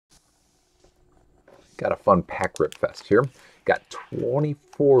Got a fun pack rip fest here. Got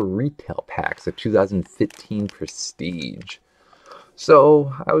 24 retail packs of 2015 Prestige.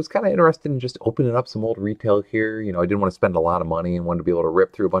 So I was kind of interested in just opening up some old retail here. I didn't want to spend a lot of money and wanted to be able to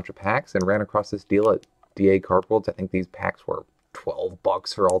rip through a bunch of packs, and ran across this deal at DA Card Worlds. I think these packs were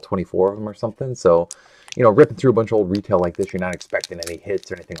 $12 for all 24 of them or something. So, ripping through a bunch of old retail like this, you're not expecting any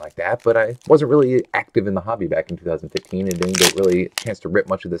hits or anything like that. But I wasn't really active in the hobby back in 2015 and didn't get really a chance to rip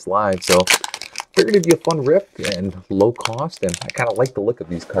much of this live. So figured it'd be a fun rip and low cost, and I kind of like the look of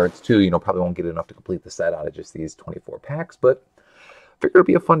these cards too. Probably won't get enough to complete the set out of just these 24 packs, but figured it'd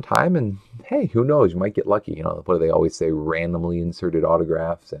be a fun time, and hey, who knows, you might get lucky. What do they always say, randomly inserted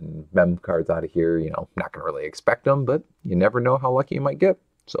autographs and mem cards out of here. Not gonna really expect them, but you never know how lucky you might get.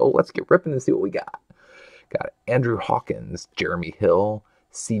 So let's get ripping and see what we got. Got Andrew Hawkins, Jeremy Hill,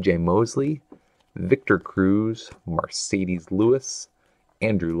 CJ Mosley, Victor Cruz, Mercedes Lewis,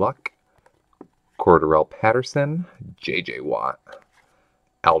 Andrew Luck, Cordarrelle Patterson, JJ Watt,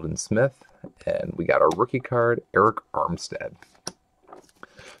 Aldon Smith, and we got our rookie card, Eric Armstead.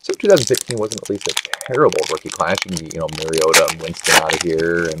 So 2015 wasn't at least a terrible rookie class. You can get, Mariota and Winston out of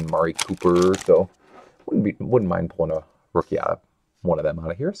here, and Mari Cooper. So wouldn't mind pulling a rookie out of one of them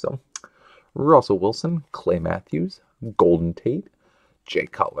out of here. So Russell Wilson, Clay Matthews, Golden Tate, Jay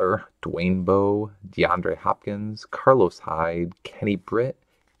Cutler, Dwayne Bowe, DeAndre Hopkins, Carlos Hyde, Kenny Britt,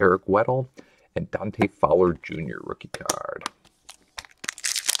 Eric Weddle, and Dante Fowler Jr. rookie card.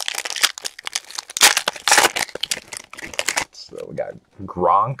 So we got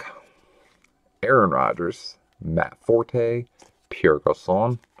Gronk, Aaron Rodgers, Matt Forte, Pierre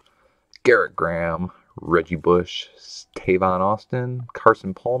Garçon, Garrett Graham, Reggie Bush, Tavon Austin,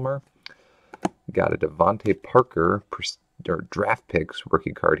 Carson Palmer. We got a Devontae Parker draft picks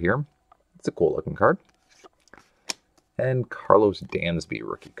rookie card here. It's a cool looking card. And Carlos Dansby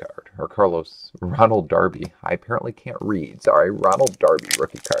rookie card. Or Ronald Darby. I apparently can't read. Sorry, Ronald Darby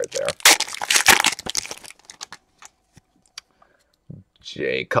rookie card there.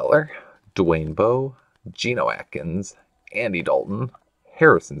 Jay Cutler, Dwayne Bowe, Geno Atkins, Andy Dalton,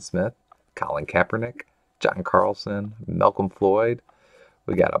 Harrison Smith, Colin Kaepernick, John Carlson, Malcolm Floyd.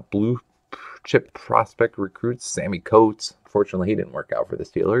 We got a blue chip prospect recruit, Sammy Coates. Unfortunately, he didn't work out for the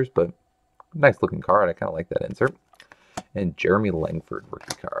Steelers, but nice looking card. I kind of like that insert. And Jeremy Langford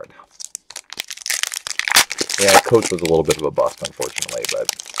rookie card. Yeah, Coates was a little bit of a bust, unfortunately,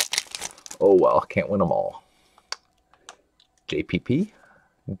 but oh well, can't win them all. JPP,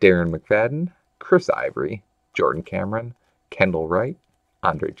 Darren McFadden, Chris Ivory, Jordan Cameron, Kendall Wright,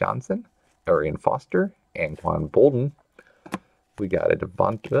 Andre Johnson, Arian Foster, Anquan Bolden. We got a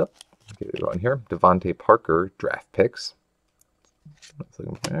Devontae Parker draft picks. Let's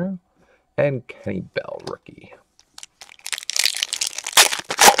look there. And Kenny Bell rookie.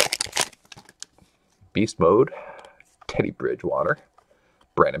 Beast Mode, Teddy Bridgewater,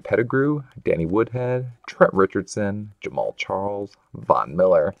 Brandon Pettigrew, Danny Woodhead, Trent Richardson, Jamal Charles, Von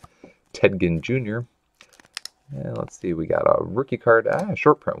Miller, Ted Ginn Jr. And let's see, we got a rookie card, a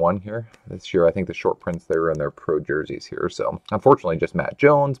short print one here. This year, I think the short prints, they were in their pro jerseys here. So, unfortunately, just Matt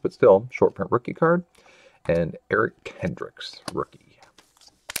Jones, but still, short print rookie card. And Eric Kendricks, rookie.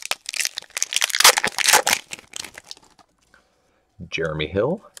 Jeremy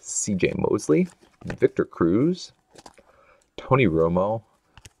Hill, CJ Mosley, Victor Cruz, Tony Romo,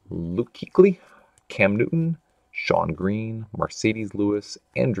 Luke Kuechly, Cam Newton, Sean Green, Mercedes Lewis,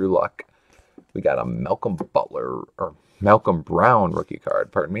 Andrew Luck. We got a Malcolm Brown rookie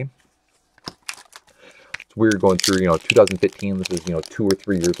card, pardon me. It's weird going through, 2015. This is, 2 or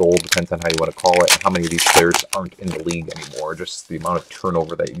 3 years old, depends on how you want to call it, and how many of these players aren't in the league anymore. Just the amount of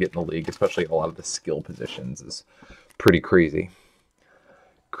turnover that you get in the league, especially in a lot of the skill positions, is pretty crazy.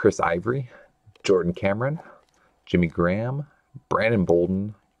 Chris Ivory, Jordan Cameron, Jimmy Graham, Brandon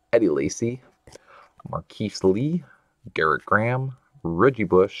Bolden, Eddie Lacy, Marquise Lee, Garrett Graham, Reggie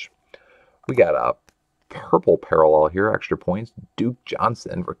Bush. We got a purple parallel here, extra points, Duke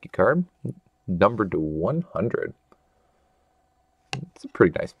Johnson rookie card, numbered to 100. It's a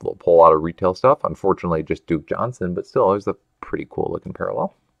pretty nice little pull out of retail stuff. Unfortunately, just Duke Johnson, but still, it's a pretty cool looking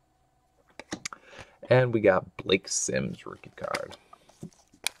parallel. And we got Blake Sims rookie card.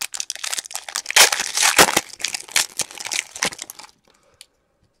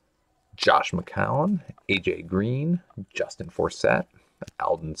 Josh McCown, AJ Green, Justin Forsett,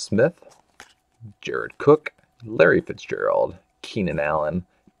 Aldon Smith, Jared Cook, Larry Fitzgerald, Keenan Allen,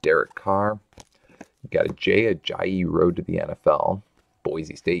 Derek Carr. We got a Jay Ajayi Road to the NFL,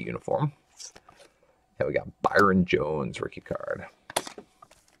 Boise State uniform. And we got Byron Jones rookie card.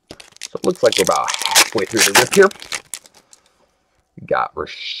 So it looks like we're about halfway through the rip here. Got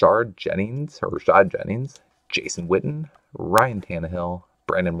Rashad Jennings, Jason Witten, Ryan Tannehill,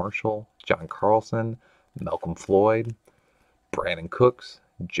 Brandon Marshall, John Carlson, Malcolm Floyd, Brandon Cooks,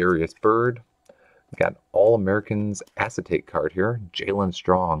 Jarius Byrd. We got an All-Americans acetate card here, Jalen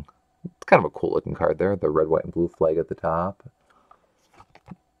Strong. It's kind of a cool looking card there, the red, white, and blue flag at the top.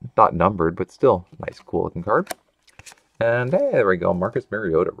 Not numbered, but still nice, cool looking card. And hey, there we go, Marcus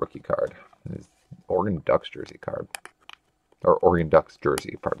Mariota rookie card. His Oregon Ducks jersey card. Or Oregon Ducks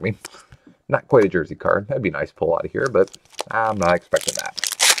jersey, pardon me. Not quite a jersey card. That'd be a nice pull out of here, but I'm not expecting that.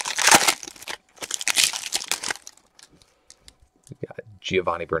 We got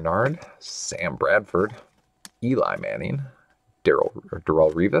Giovanni Bernard, Sam Bradford, Eli Manning,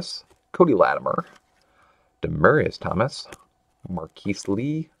 Darrelle Revis, Cody Latimer, Demaryius Thomas, Marquise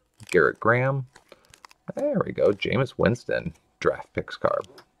Lee, Garrett Graham. There we go, Jameis Winston draft picks card.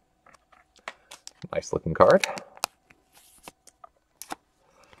 Nice looking card.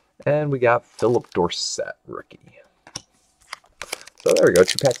 And we got Philip Dorsett rookie. So there we go,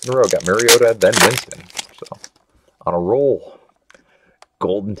 2 packs in a row. Got Mariota, then Winston. So on a roll.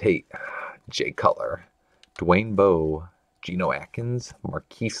 Golden Tate, Jay Cutler, Dwayne Bowe, Geno Atkins,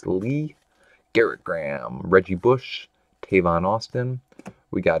 Marquise Lee, Garrett Graham, Reggie Bush, Tavon Austin.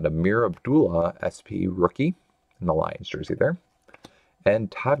 We got Amir Abdullah, SP rookie in the Lions jersey there.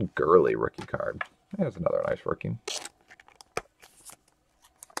 And Todd Gurley rookie card. There's another nice rookie.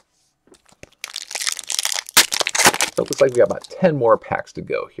 So it looks like we got about 10 more packs to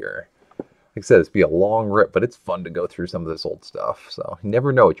go here. Like I said, it's be a long rip, but it's fun to go through some of this old stuff. So you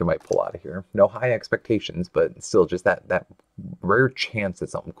never know what you might pull out of here. No high expectations, but still just that rare chance that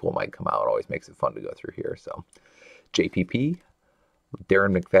something cool might come out always makes it fun to go through here. So JPP,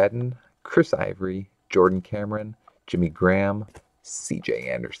 Darren McFadden, Chris Ivory, Jordan Cameron, Jimmy Graham,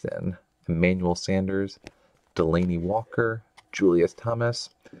 CJ Anderson, Emmanuel Sanders, Delaney Walker, Julius Thomas,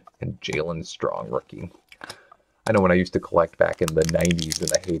 and Jalen Strong rookie. I know when I used to collect back in the 90s in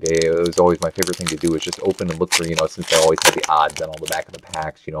the heyday, it was always my favorite thing to do is just open and look for, since I always had the odds on all the back of the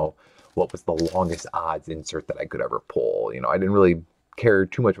packs, what was the longest odds insert that I could ever pull. I didn't really care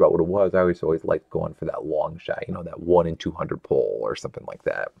too much about what it was. I always liked going for that long shot, that 1 in 200 pull or something like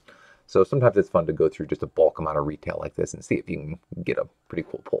that. So sometimes it's fun to go through just a bulk amount of retail like this and see if you can get a pretty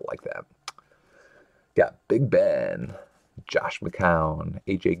cool pull like that. Got Big Ben, Josh McCown,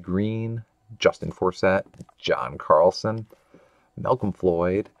 AJ Green, Justin Forsett, John Carlson, Malcolm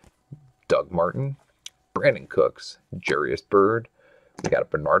Floyd, Doug Martin, Brandon Cooks, Jarius Byrd. We got a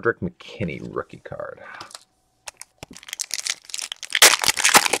Bernardrick McKinney rookie card.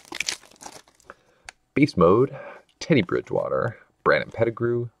 Beast Mode, Teddy Bridgewater, Brandon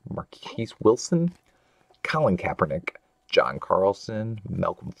Pettigrew, Marquise Wilson, Colin Kaepernick, John Carlson,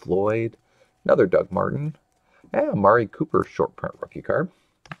 Malcolm Floyd, another Doug Martin, and Amari Cooper short print rookie card.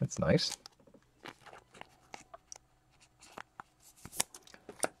 That's nice.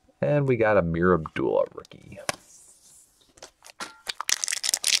 And we got Amir Abdullah rookie.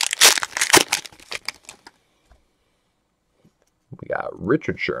 We got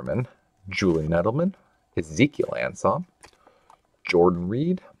Richard Sherman, Julian Edelman, Ezekiel Ansah, Jordan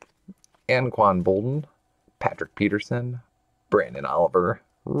Reed, Anquan Bolden, Patrick Peterson, Brandon Oliver,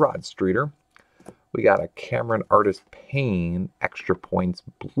 Rod Streeter. We got a Cameron Artist Payne Extra Points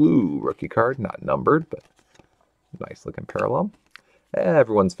blue rookie card, not numbered, but nice looking parallel.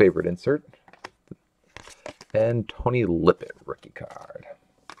 Everyone's favorite insert. And Tony Lippett rookie card.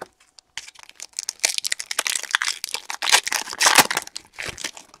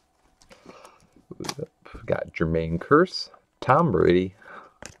 We've got Jermaine Kearse, Tom Brady,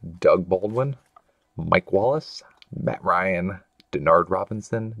 Doug Baldwin, Mike Wallace, Matt Ryan, Denard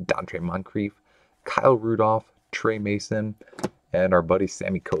Robinson, Dontre Moncrief, Kyle Rudolph, Trey Mason, and our buddy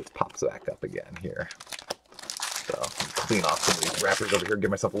Sammy Coates pops back up again here. So clean off some of these wrappers over here,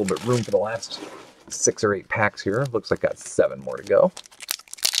 give myself a little bit of room for the last 6 or 8 packs here. Looks like I got 7 more to go.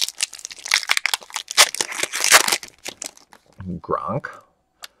 Gronk.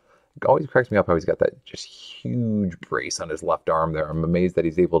 It always cracks me up how he's got that just huge brace on his left arm there. I'm amazed that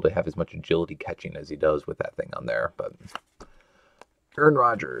he's able to have as much agility catching as he does with that thing on there. But Aaron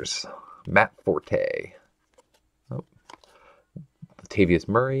Rodgers, Matt Forte, Latavius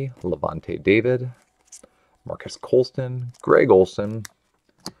Murray, Levante David, Marcus Colston, Greg Olsen.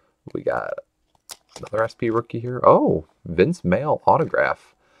 We got another SP rookie here. Oh, Vince Mail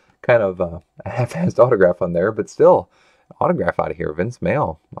autograph. Kind of a half-assed autograph on there, but still, autograph out of here. Vince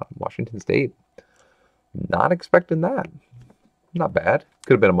Mail, Washington State. Not expecting that. Not bad.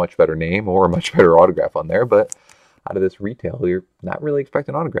 Could have been a much better name or a much better autograph on there, but out of this retail, you're not really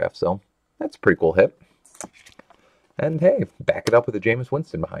expecting autographs, so that's a pretty cool hit. And hey, back it up with a Jameis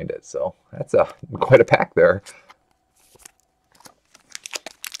Winston behind it. So that's quite a pack there.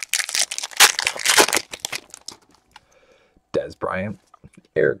 Dez Bryant,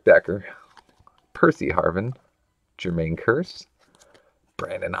 Eric Decker, Percy Harvin, Jermaine Kearse,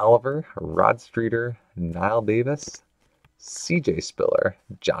 Brandon Oliver, Rod Streeter, Knile Davis, CJ Spiller,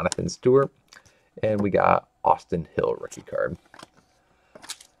 Jonathan Stewart, and we got Austin Hill rookie card.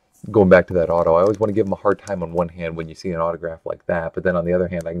 Going back to that auto, I always want to give them a hard time on one hand when you see an autograph like that, but then on the other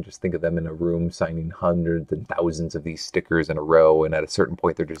hand, I can just think of them in a room signing hundreds and thousands of these stickers in a row, and at a certain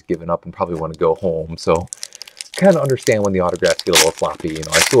point, they're just giving up and probably want to go home. So kind of understand when the autographs feel a little floppy. You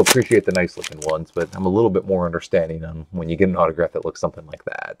know, I still appreciate the nice looking ones, but I'm a little bit more understanding on when you get an autograph that looks something like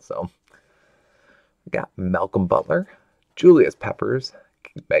that. So we got Malcolm Butler, Julius Peppers,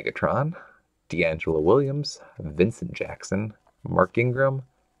 Megatron, D'Angelo Williams, Vincent Jackson, Mark Ingram,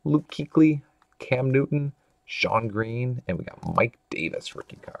 Luke Kuechly, Cam Newton, Sean Green, and we got Mike Davis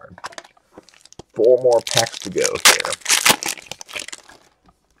rookie card. 4 more packs to go here.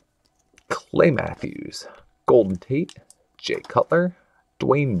 Clay Matthews, Golden Tate, Jay Cutler,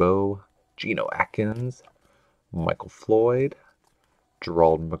 Dwayne Bowe, Geno Atkins, Michael Floyd,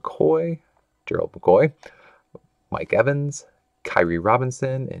 Gerald McCoy, Mike Evans, Kyrie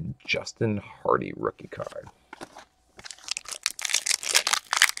Robinson, and Justin Hardy rookie card.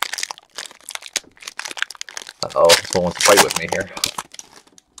 Uh-oh, someone wants to fight with me here.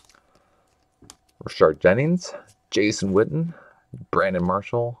 Rashard Jennings, Jason Witten, Brandon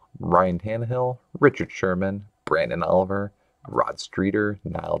Marshall, Ryan Tannehill, Richard Sherman, Brandon Oliver, Rod Streeter,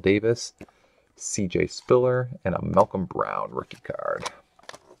 Knile Davis, CJ Spiller, and a Malcolm Brown rookie card.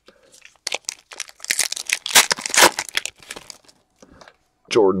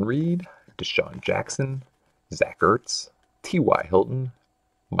 Jordan Reed, Deshaun Jackson, Zach Ertz, T.Y. Hilton,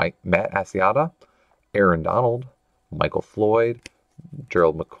 Matt Asiata, Aaron Donald, Michael Floyd,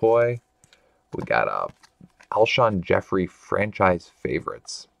 Gerald McCoy. We got Alshon Jeffrey franchise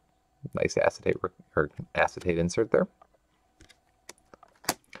favorites. Nice acetate insert there.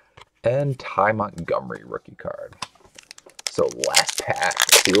 And Ty Montgomery rookie card. So last pack,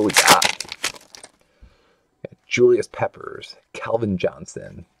 let's see what we got. Julius Peppers, Calvin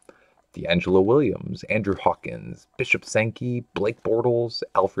Johnson, D'Angelo Williams, Andrew Hawkins, Bishop Sankey, Blake Bortles,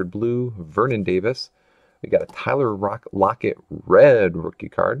 Alfred Blue, Vernon Davis. We got a Tyler Lockett red rookie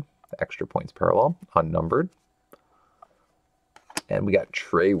card, extra points parallel, unnumbered. And we got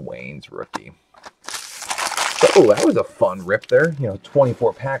Trey Waynes rookie. So that was a fun rip there. You know,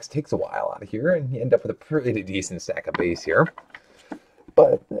 24 packs takes a while out of here, and you end up with a pretty decent stack of base here.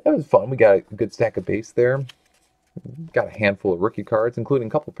 But it was fun. We got a good stack of base there. Got a handful of rookie cards, including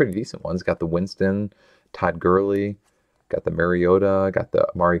a couple pretty decent ones. Got the Winston, Todd Gurley, got the Mariota, got the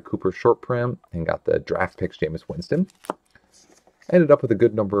Amari Cooper short print, and got the draft picks Jameis Winston. Ended up with a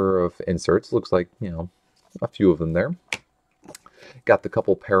good number of inserts. Looks like, you know, a few of them there. Got the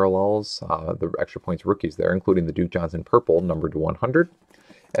couple parallels, the extra points rookies there, including the Duke Johnson purple, numbered to 100.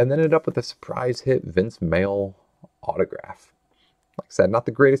 And then ended up with a surprise hit Vince Mail autograph. Like I said, not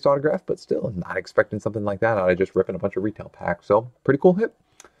the greatest autograph, but still not expecting something like that out of just ripping a bunch of retail packs. So pretty cool hit.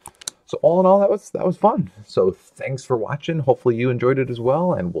 So all in all, that was fun. So thanks for watching. Hopefully you enjoyed it as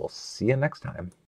well, and we'll see you next time.